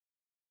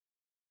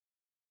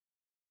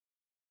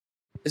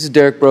This is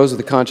Derek Bros with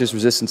the Conscious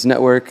Resistance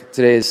Network.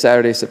 Today is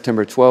Saturday,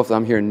 September 12th.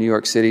 I'm here in New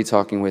York City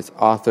talking with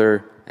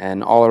author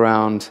and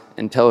all-around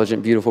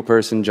intelligent, beautiful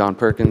person, John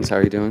Perkins. How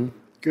are you doing?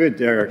 Good,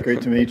 Derek.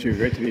 Great to meet you.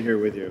 Great to be here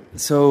with you.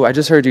 So I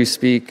just heard you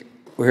speak.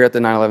 We're here at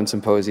the 9/11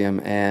 Symposium,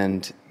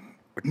 and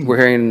we're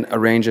hearing a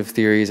range of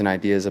theories and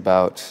ideas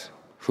about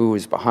who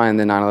is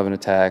behind the 9/11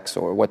 attacks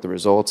or what the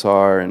results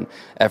are and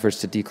efforts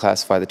to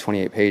declassify the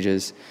 28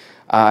 pages.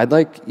 I'd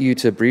like you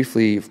to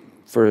briefly,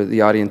 for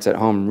the audience at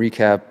home,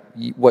 recap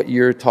what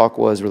your talk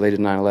was related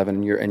to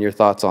 9/11 and your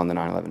thoughts on the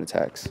 9/11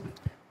 attacks.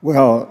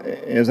 Well,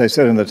 as I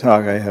said in the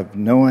talk, I have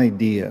no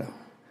idea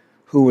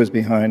who was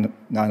behind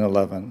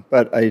 9/11,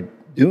 but I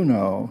do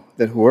know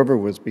that whoever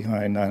was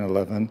behind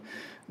 9/11,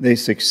 they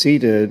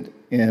succeeded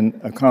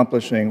in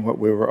accomplishing what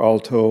we were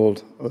all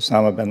told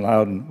Osama bin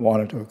Laden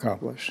wanted to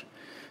accomplish.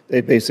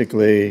 They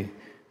basically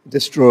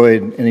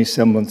destroyed any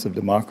semblance of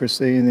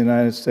democracy in the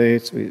United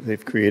States.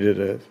 They've created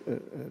a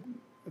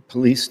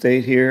police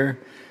state here,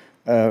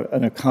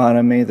 an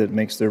economy that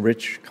makes the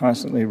rich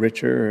constantly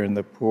richer and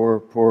the poor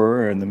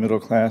poorer, and the middle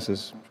class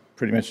is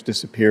pretty much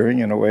disappearing.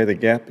 In a way, the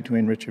gap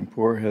between rich and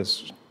poor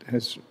has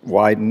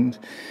widened.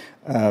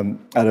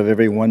 Out of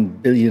every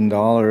 $1 billion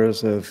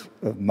of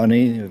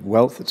money, of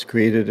wealth that's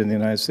created in the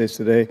United States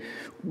today,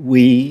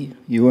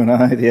 you and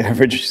I, the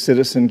average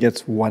citizen,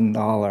 gets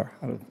 $1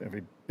 out of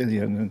every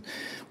billion, and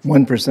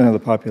 1% of the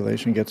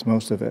population gets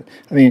most of it.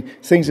 I mean,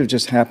 things have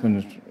just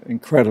happened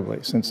incredibly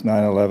since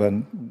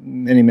 9/11.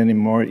 Many, many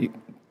more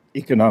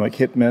economic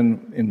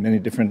hitmen in many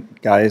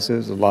different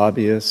guises,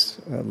 lobbyists,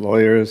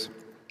 lawyers,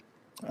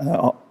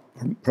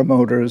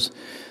 promoters,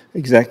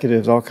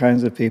 executives, all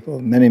kinds of people,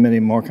 many, many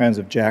more kinds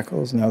of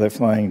jackals. Now they're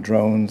flying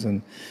drones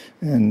and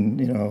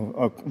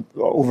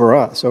over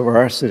us, over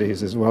our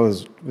cities, as well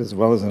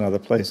as in other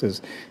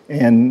places.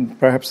 And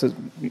perhaps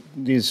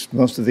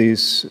most of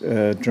these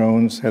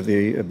drones have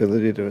the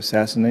ability to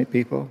assassinate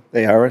people.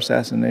 They are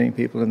assassinating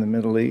people in the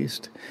Middle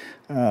East.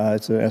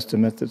 It's an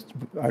estimate that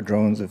our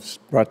drones have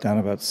brought down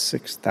about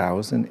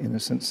 6,000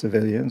 innocent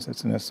civilians.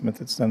 That's an estimate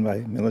that's done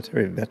by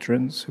military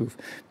veterans who've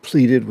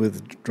pleaded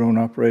with drone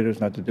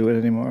operators not to do it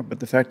anymore. But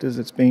the fact is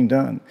it's being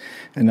done.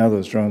 And now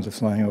those drones are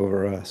flying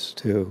over us,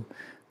 too.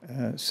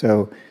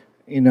 Since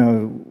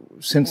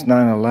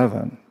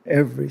 9/11,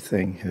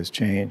 everything has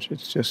changed.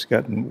 It's just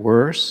gotten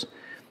worse.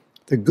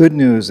 The good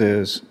news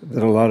is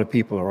that a lot of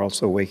people are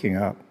also waking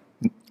up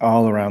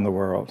all around the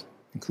world,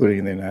 including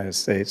in the United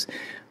States.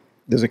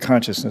 There's a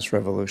consciousness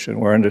revolution.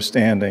 We're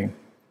understanding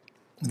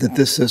that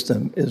this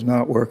system is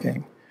not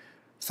working.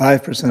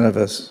 5% of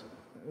us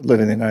live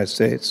in the United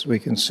States. We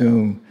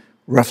consume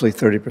roughly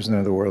 30%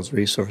 of the world's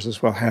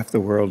resources, while half the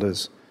world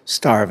is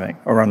starving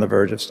or on the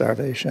verge of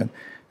starvation.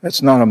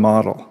 That's not a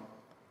model.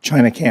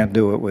 China can't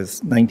do it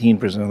with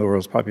 19% of the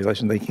world's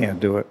population. They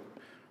can't do it.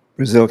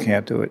 Brazil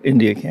can't do it.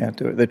 India can't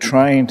do it. They're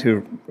trying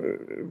to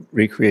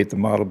recreate the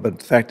model, but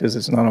the fact is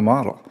it's not a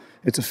model.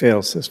 It's a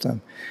failed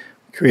system.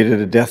 Created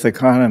a death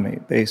economy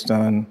based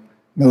on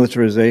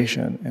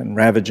militarization and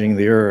ravaging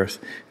the earth.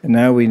 And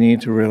now we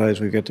need to realize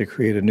we've got to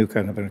create a new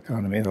kind of an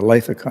economy, a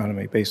life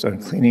economy based on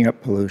cleaning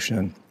up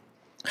pollution,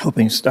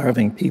 helping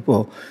starving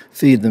people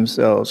feed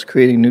themselves,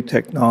 creating new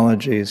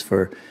technologies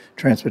for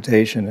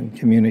transportation and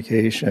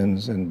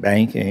communications and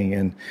banking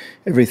and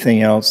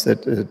everything else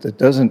that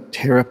doesn't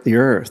tear up the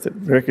earth, that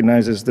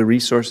recognizes the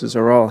resources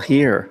are all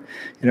here.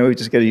 We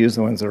just got to use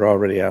the ones that are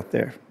already out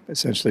there,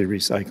 essentially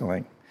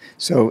recycling.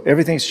 So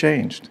everything's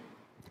changed.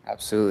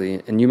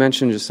 Absolutely. And you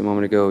mentioned just a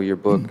moment ago your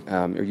book,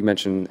 or you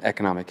mentioned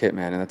Economic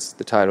Hitman, and that's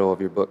the title of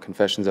your book,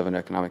 Confessions of an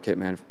Economic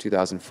Hitman from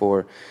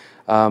 2004.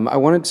 I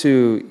wanted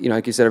to,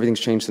 like you said, everything's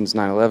changed since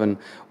 9/11.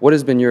 What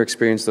has been your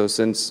experience, though,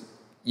 since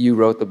you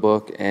wrote the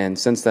book, and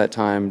since that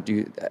time,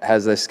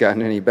 has this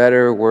gotten any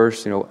better,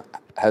 worse?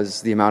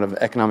 Has the amount of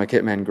economic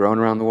hitmen grown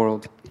around the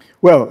world?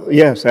 Well,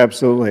 yes,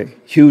 absolutely,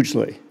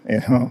 hugely.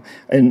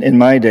 In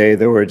my day,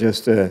 there were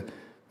just a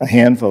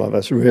handful of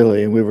us,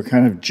 really, and we were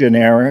kind of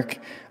generic.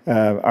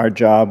 Our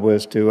job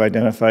was to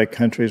identify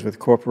countries with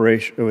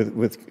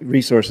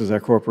resources our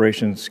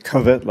corporations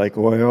covet, like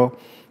oil,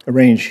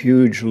 arrange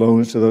huge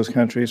loans to those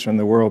countries from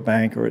the World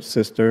Bank or its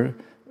sister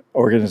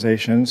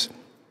organizations.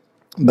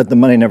 But the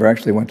money never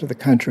actually went to the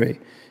country.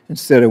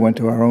 Instead, it went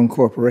to our own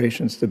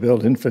corporations to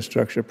build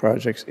infrastructure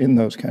projects in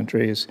those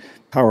countries,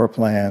 power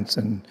plants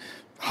and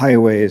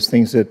highways,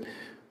 things that,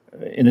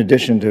 in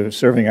addition to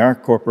serving our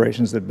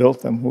corporations that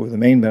built them, who were the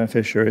main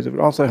beneficiaries, it would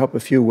also help a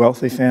few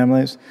wealthy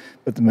families,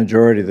 but the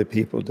majority of the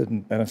people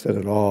didn't benefit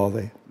at all.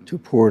 They were too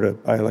poor to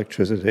buy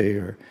electricity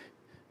or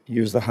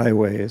use the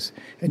highways,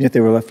 and yet they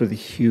were left with a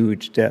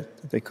huge debt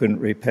that they couldn't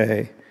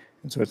repay.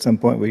 And so at some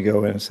point we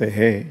go in and say,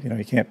 hey,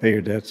 you can't pay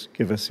your debts,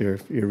 give us your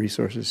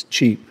resources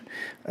cheap,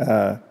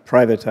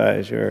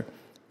 privatize your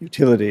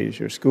utilities,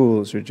 your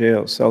schools, your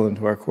jails, sell them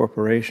to our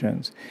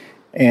corporations.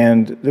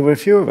 And there were a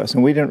few of us,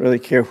 and we didn't really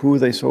care who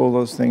they sold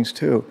those things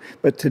to.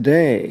 But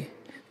today,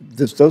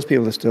 those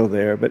people are still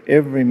there, but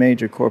every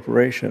major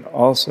corporation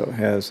also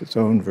has its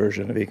own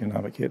version of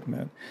economic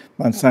hitmen.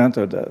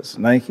 Monsanto does,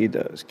 Nike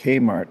does,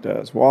 Kmart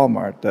does,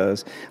 Walmart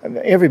does. I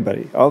mean,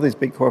 everybody, all these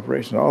big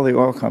corporations, all the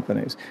oil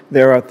companies,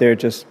 they're out there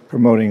just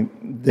promoting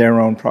their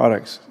own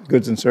products,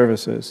 goods and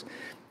services.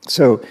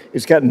 So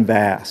it's gotten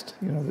vast.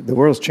 You know, the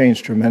world's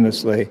changed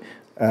tremendously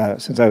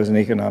since I was an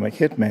economic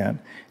hitman.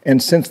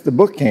 And since the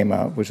book came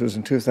out, which was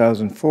in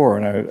 2004,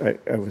 and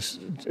I was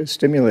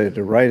stimulated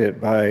to write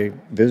it by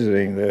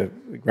visiting the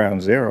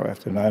ground zero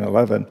after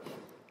 9/11.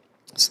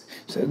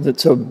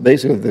 So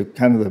basically,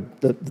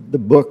 the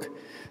book,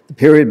 the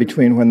period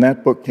between when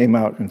that book came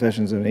out,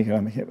 Confessions of an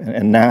Economic Hitman,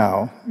 and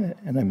now,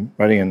 and I'm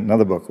writing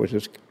another book, which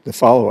is the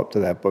follow-up to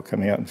that book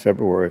coming out in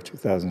February of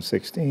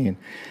 2016,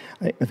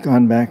 I've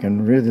gone back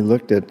and really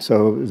looked at,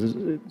 so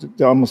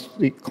they almost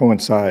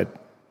coincide,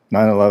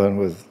 9/11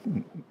 with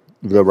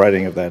the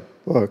writing of that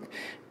book,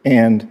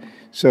 and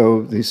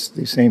so these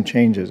same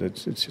changes.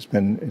 It's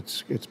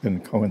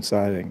been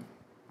coinciding.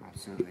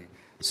 Absolutely.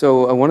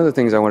 So one of the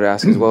things I wanted to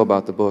ask as well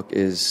about the book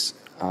is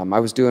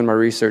I was doing my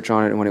research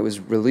on it, and when it was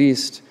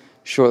released,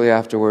 shortly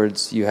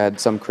afterwards, you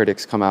had some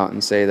critics come out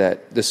and say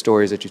that the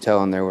stories that you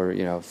tell in there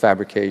were,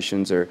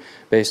 fabrications or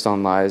based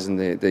on lies, and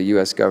the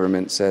U.S.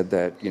 government said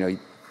that,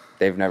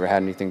 they've never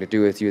had anything to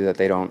do with you, that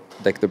they don't,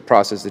 like the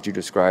process that you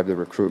described, the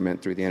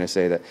recruitment through the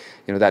NSA, that,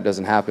 that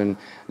doesn't happen.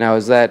 Now,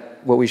 is that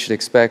what we should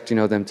expect,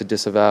 them to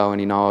disavow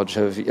any knowledge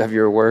of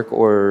your work,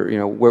 or,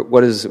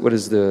 what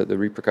is the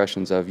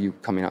repercussions of you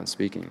coming out and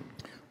speaking?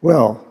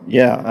 Well,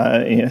 yeah,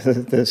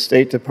 the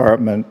State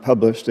Department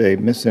published a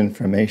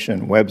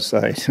misinformation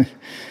website,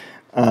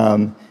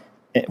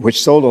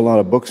 which sold a lot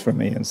of books for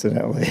me,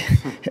 incidentally.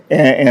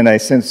 And I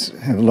since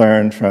have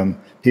learned from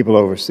people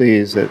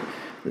overseas that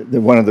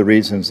one of the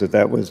reasons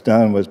that was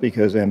done was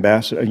because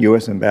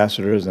U.S.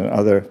 ambassadors and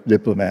other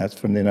diplomats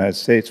from the United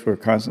States were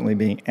constantly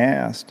being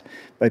asked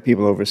by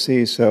people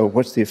overseas, so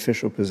what's the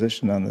official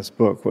position on this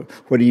book?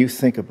 What do you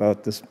think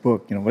about this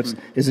book?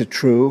 Is it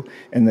true?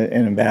 And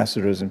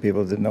ambassadors and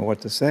people didn't know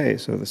what to say,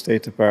 so the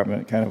State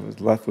Department kind of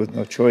was left with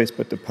no choice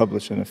but to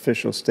publish an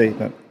official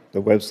statement,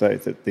 the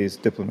website that these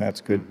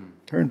diplomats could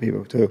turn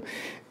people to.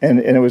 And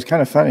it was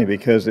kind of funny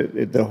because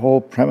the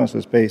whole premise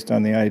was based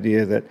on the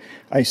idea that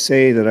I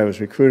say that I was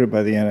recruited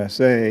by the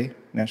NSA,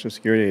 National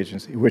Security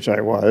Agency, which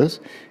I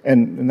was,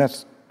 and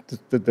that's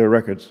the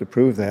records to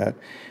prove that.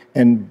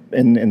 And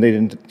they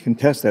didn't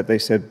contest that. They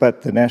said,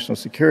 but the National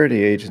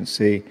Security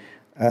Agency,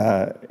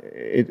 this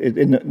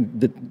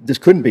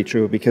couldn't be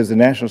true because the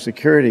National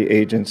Security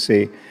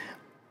Agency,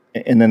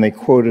 and then they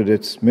quoted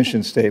its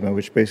mission statement,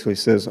 which basically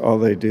says all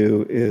they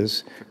do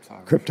is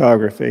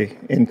cryptography,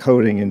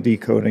 encoding and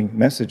decoding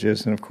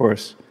messages. And of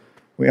course,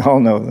 we all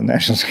know the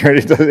National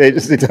Security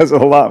Agency does a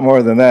lot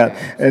more than that.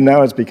 And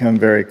now it's become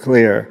very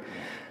clear.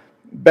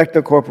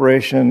 Bechtel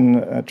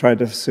Corporation tried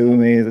to sue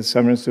me. The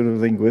Summer Institute of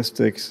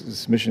Linguistics,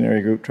 this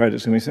missionary group, tried to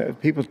sue me. So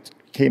people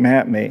came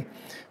at me.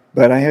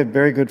 But I had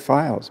very good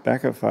files,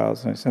 backup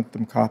files, and I sent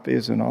them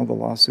copies, and all the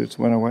lawsuits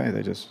went away.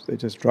 They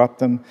just dropped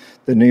them.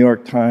 The New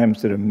York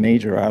Times did a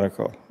major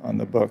article on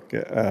the book,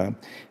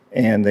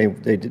 and they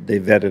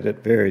vetted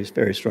it very,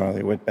 very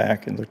strongly. Went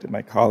back and looked at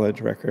my college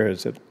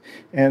records,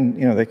 and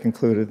they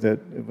concluded that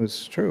it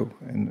was true,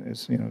 and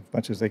as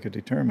much as they could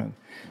determine.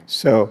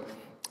 So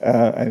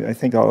I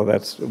think all of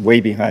that's way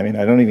behind me. And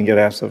I don't even get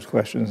asked those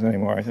questions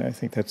anymore. I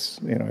think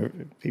that's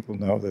people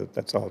know that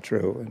that's all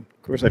true. And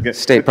of course, I get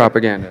state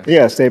propaganda.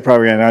 Yeah, state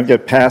propaganda. I'd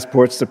get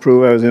passports to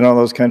prove I was in all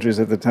those countries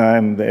at the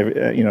time.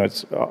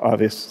 It's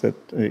obvious that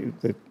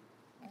the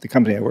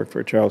company I worked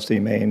for, Charles T.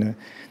 Main,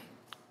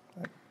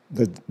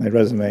 my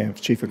resume of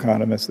chief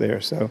economist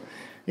there. So,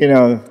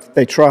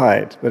 they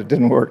tried, but it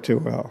didn't work too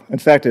well. In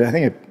fact,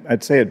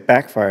 I'd say it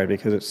backfired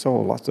because it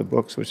sold lots of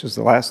books, which is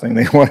the last thing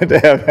they wanted to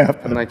have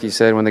happen. And like you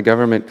said, when the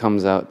government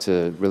comes out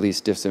to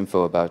release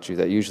disinfo about you,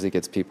 that usually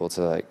gets people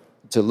to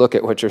look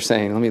at what you're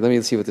saying. Let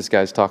me see what this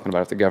guy's talking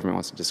about if the government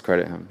wants to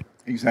discredit him.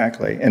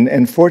 Exactly.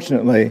 And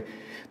fortunately,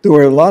 there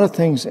were a lot of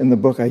things in the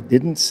book I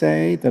didn't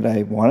say that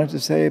I wanted to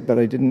say, but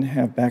I didn't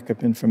have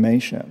backup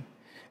information.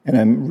 And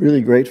I'm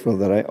really grateful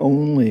that I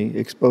only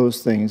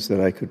exposed things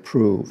that I could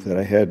prove, that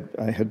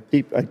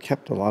I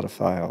kept a lot of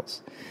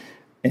files.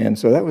 And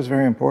so that was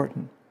very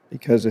important,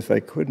 because if I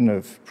couldn't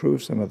have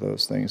proved some of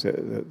those things,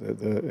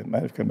 it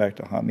might have come back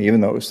to haunt me, even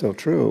though it was still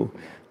true.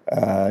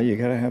 You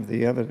got to have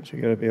the evidence.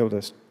 You got to be able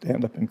to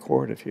stand up in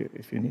court if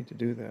you need to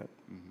do that.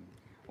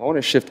 I want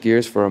to shift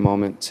gears for a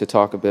moment to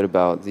talk a bit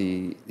about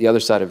the other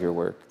side of your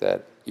work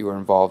that you were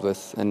involved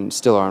with and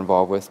still are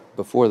involved with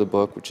before the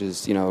book, which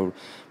is,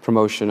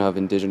 promotion of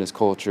indigenous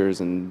cultures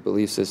and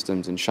belief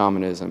systems and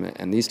shamanism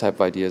and these type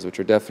of ideas, which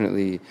are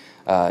definitely,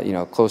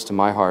 close to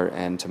my heart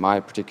and to my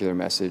particular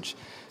message.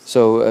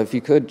 So if you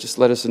could just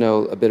let us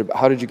know a bit about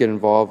how did you get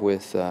involved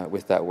with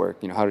that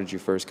work? How did you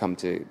first come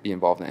to be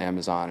involved in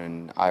Amazon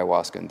and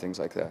ayahuasca and things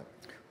like that?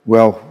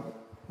 Well,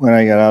 when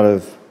I got out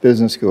of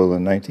business school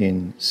in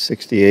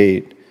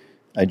 1968,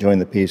 I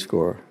joined the Peace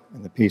Corps,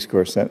 and the Peace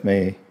Corps sent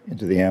me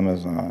into the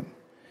Amazon.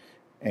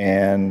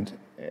 And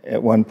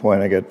at one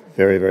point I got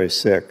very, very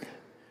sick.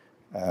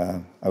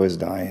 I was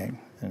dying,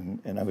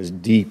 and I was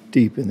deep,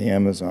 deep in the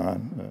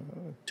Amazon.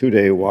 A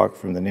 2-day walk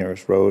from the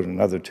nearest road,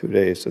 another 2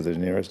 days to the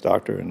nearest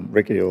doctor in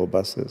rickety old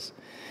buses.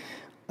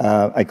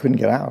 I couldn't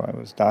get out. I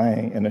was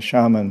dying, and a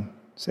shaman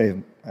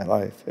saved my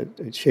life. It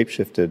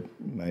shapeshifted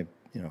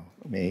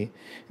me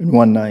in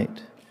one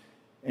night,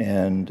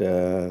 and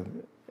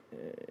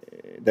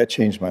that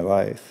changed my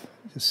life.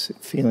 Just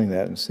feeling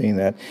that and seeing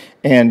that,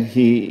 and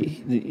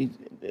a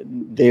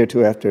day or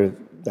two after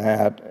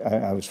that,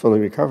 I was fully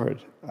recovered.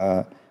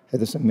 Had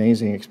this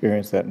amazing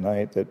experience that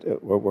night.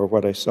 Where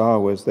what I saw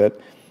was that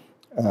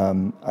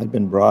I'd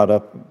been brought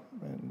up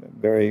in a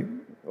very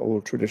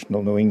old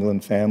traditional New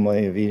England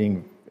family of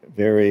eating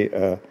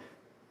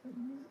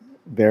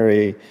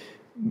very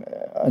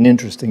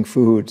uninteresting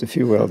foods, if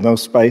you will, no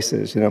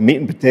spices, meat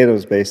and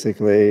potatoes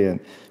basically, and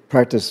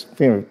practice,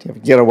 you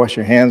got to wash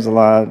your hands a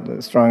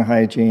lot, strong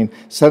hygiene.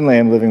 Suddenly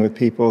I'm living with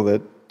people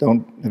that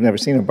have never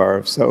seen a bar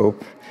of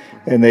soap,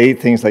 and they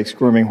eat things like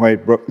squirming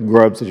white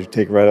grubs that you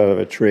take right out of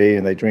a tree,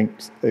 and they drink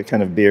a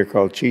kind of beer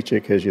called chicha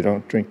because you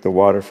don't drink the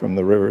water from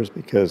the rivers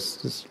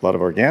because there's a lot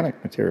of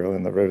organic material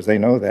in the rivers. They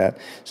know that.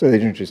 So they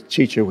drink just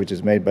chicha, which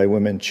is made by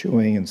women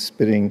chewing and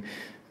spitting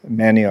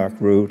manioc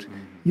root,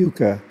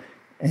 yucca.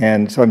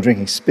 And so I'm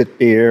drinking spit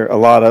beer, a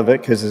lot of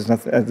it, because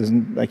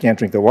I can't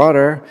drink the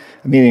water.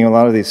 I'm eating a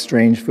lot of these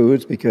strange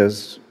foods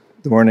because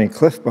there weren't any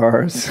Cliff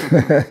Bars.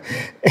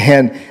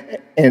 and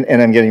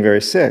I'm getting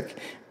very sick.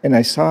 And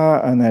I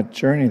saw on that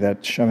journey,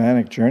 that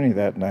shamanic journey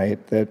that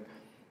night, that,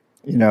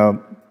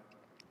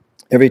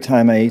 every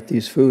time I ate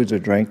these foods or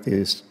drank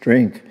this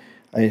drink,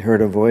 I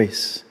heard a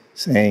voice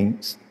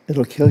saying,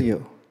 it'll kill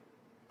you.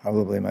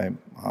 Probably my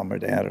mom or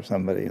dad or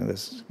somebody,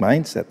 this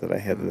mindset that I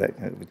had that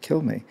it would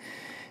kill me.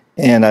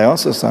 And I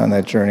also saw on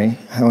that journey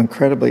how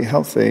incredibly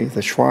healthy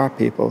the Shuar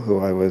people who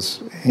I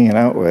was hanging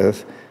out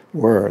with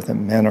were. The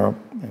men are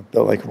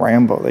built like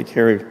Rambo. They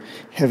carry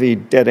heavy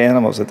dead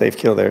animals that they've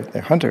killed.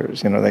 They're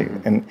hunters,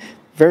 and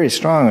very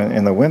strong.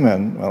 And the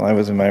women, well, I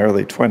was in my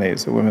early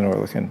 20s, the women were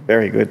looking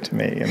very good to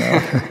me,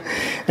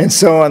 And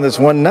so on this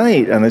one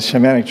night, on this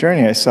shamanic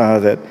journey, I saw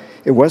that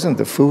it wasn't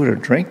the food or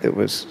drink that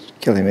was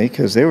killing me,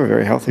 because they were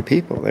very healthy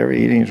people. They were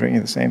eating and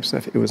drinking the same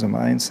stuff. It was a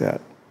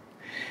mindset.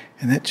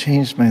 And that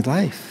changed my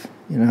life,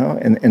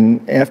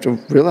 And after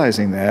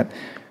realizing that,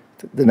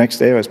 the next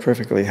day I was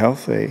perfectly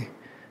healthy.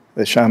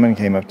 The shaman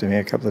came up to me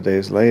a couple of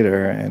days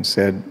later and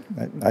said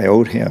I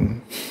owed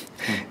him.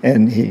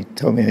 And he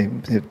told me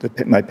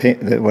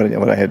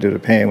what I had to do to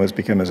pay him was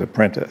become his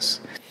apprentice.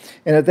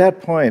 And at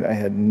that point, I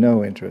had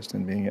no interest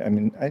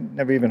in I'd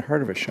never even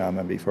heard of a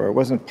shaman before. It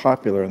wasn't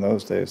popular in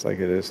those days like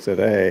it is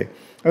today.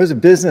 I was a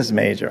business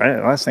major.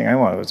 The last thing I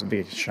wanted was to be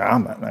a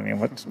shaman.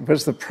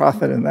 What's the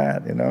profit in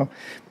that,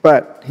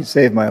 But he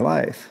saved my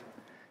life.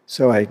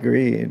 So I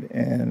agreed,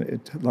 and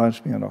it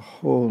launched me on a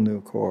whole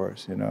new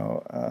course, and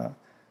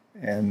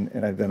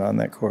I've been on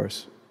that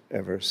course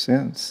ever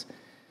since.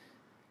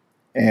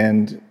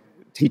 And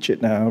teach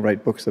it now,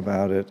 write books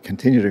about it,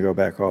 continue to go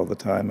back all the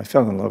time. I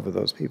fell in love with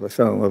those people. I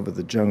fell in love with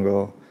the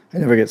jungle. I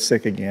never get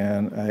sick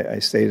again. I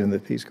stayed in the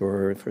Peace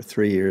Corps for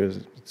 3 years.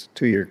 It's a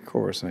 2-year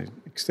course, and I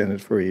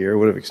extended for a year. I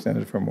would have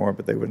extended for more,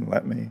 but they wouldn't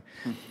let me.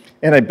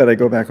 But I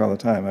go back all the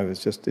time. I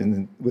was just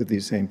with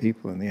these same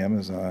people in the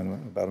Amazon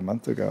about a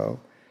month ago.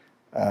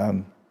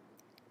 And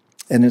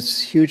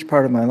it's a huge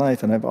part of my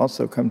life, and I've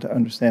also come to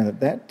understand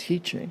that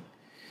teaching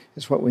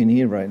is what we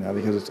need right now,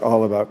 because it's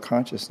all about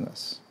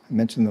consciousness. I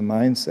mentioned the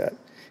mindset.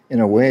 In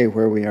a way,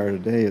 where we are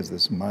today is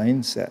this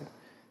mindset.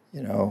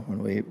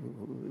 When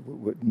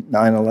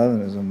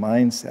 9/11 is a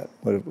mindset.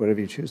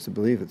 Whatever you choose to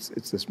believe,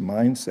 it's this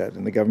mindset,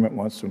 and the government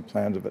wants to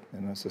implant it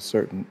in us a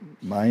certain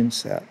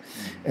mindset.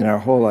 And our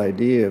whole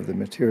idea of the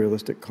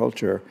materialistic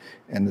culture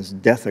and this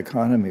death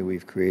economy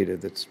we've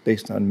created that's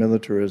based on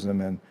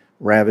militarism and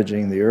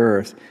ravaging the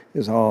earth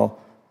is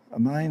all a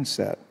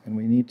mindset, and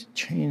we need to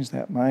change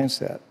that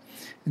mindset.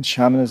 And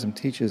shamanism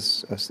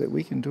teaches us that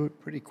we can do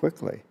it pretty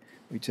quickly.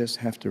 We just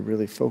have to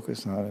really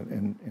focus on it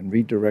and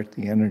redirect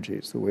the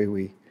energies, the way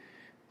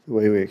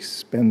we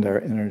expend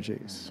our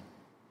energies.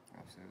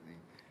 Absolutely.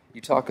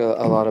 You talk a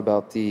lot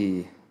about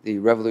the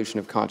revolution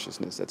of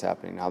consciousness that's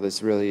happening now.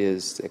 This really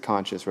is a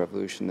conscious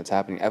revolution that's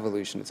happening,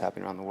 evolution that's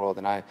happening around the world,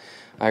 and I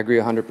agree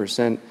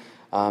 100%.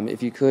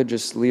 If you could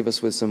just leave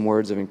us with some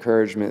words of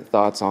encouragement,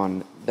 thoughts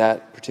on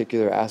that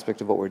particular aspect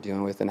of what we're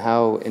dealing with, and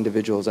how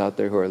individuals out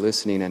there who are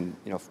listening and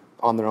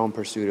on their own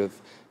pursuit of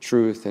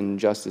truth and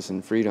justice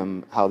and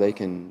freedom, how they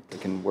can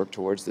work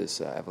towards this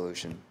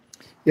evolution.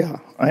 Yeah,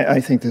 I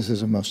think this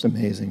is the most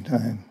amazing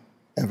time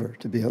ever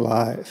to be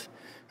alive.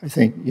 I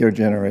think your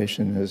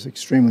generation is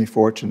extremely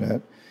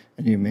fortunate,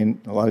 and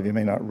a lot of you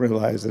may not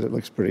realize that it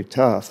looks pretty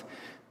tough,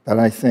 but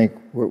I think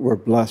we're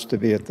blessed to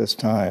be at this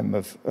time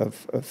of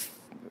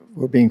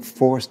we're being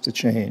forced to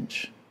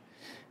change,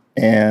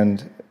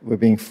 and we're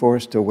being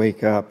forced to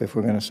wake up if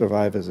we're going to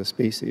survive as a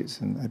species,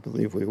 and I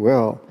believe we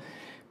will.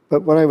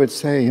 But what I would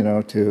say,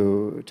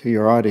 to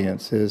your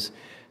audience is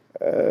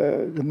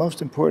the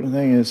most important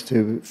thing is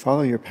to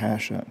follow your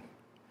passion.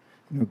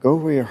 Go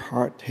where your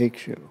heart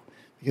takes you.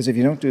 Because if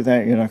you don't do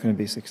that, you're not going to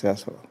be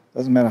successful. It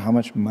doesn't matter how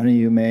much money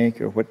you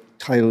make or what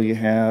title you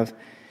have.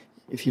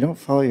 If you don't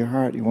follow your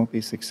heart, you won't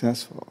be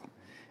successful.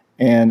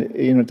 And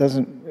it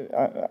doesn't.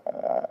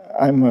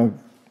 I'm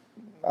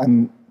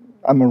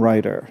a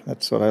writer.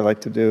 That's what I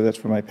like to do.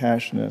 That's where my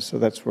passion is. So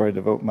that's where I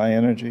devote my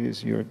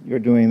energies. You're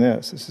doing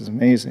this. This is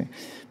amazing.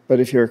 But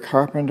if you're a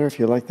carpenter, if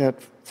you like that,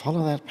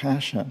 follow that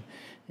passion.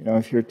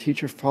 If you're a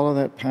teacher, follow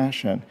that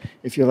passion.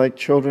 If you like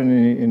children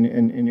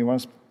and you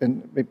want to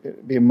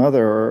be a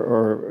mother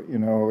or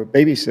a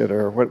babysitter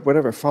or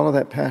whatever, follow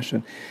that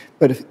passion.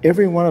 But if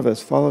every one of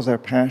us follows our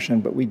passion,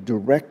 but we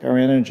direct our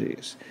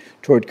energies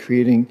toward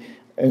creating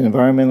an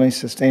environmentally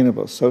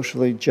sustainable,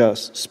 socially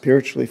just,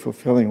 spiritually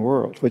fulfilling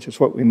world, which is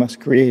what we must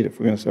create if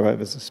we're going to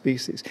survive as a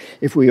species.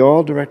 If we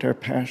all direct our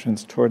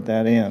passions toward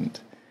that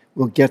end,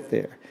 we'll get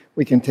there.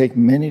 We can take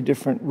many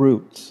different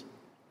routes.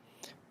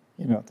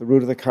 The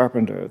root of the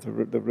carpenter, the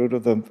root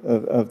of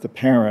the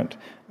parent,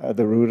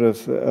 the root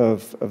of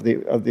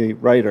the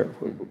writer.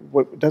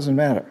 What doesn't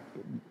matter.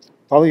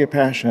 Follow your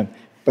passion,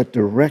 but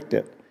direct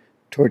it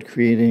toward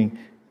creating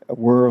a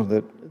world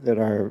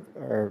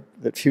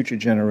that future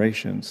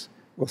generations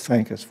will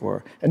thank us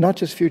for, and not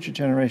just future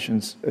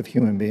generations of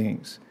human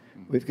beings.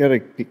 We've got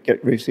to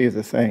receive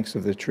the thanks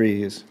of the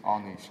trees. All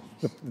nations.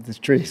 The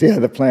trees, yeah,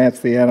 the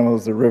plants, the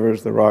animals, the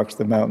rivers, the rocks,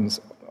 the mountains.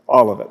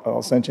 All of it,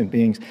 all sentient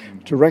beings,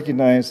 to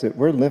recognize that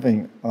we're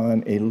living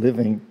on a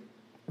living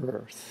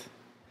Earth.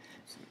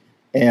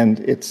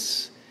 And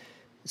it's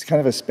kind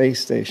of a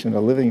space station,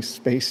 a living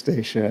space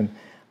station,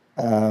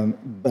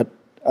 but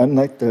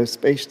unlike the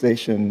space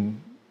station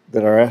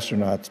that our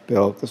astronauts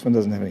built, this one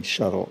doesn't have any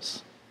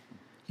shuttles.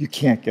 You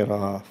can't get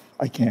off.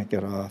 I can't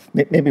get off.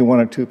 Maybe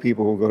one or two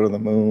people will go to the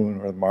moon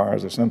or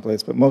Mars or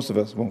someplace, but most of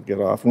us won't get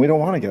off, and we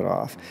don't want to get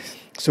off.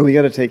 So we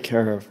got to take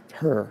care of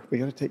her. We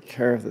got to take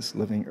care of this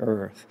living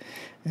Earth,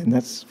 and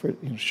that's where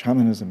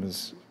shamanism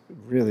is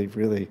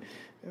really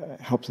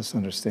helps us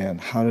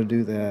understand how to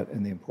do that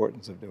and the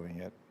importance of doing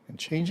it and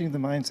changing the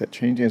mindset,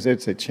 changing, as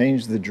I'd say,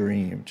 change the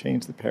dream,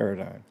 change the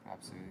paradigm.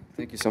 Absolutely.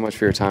 Thank you so much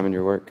for your time and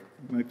your work.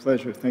 My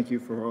pleasure. Thank you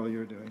for all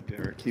you're doing,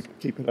 Derek.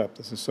 Keep it up.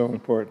 This is so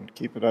important.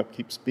 Keep it up.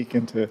 Keep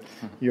speaking to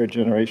your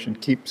generation.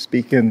 Keep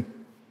speaking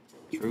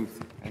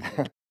truth.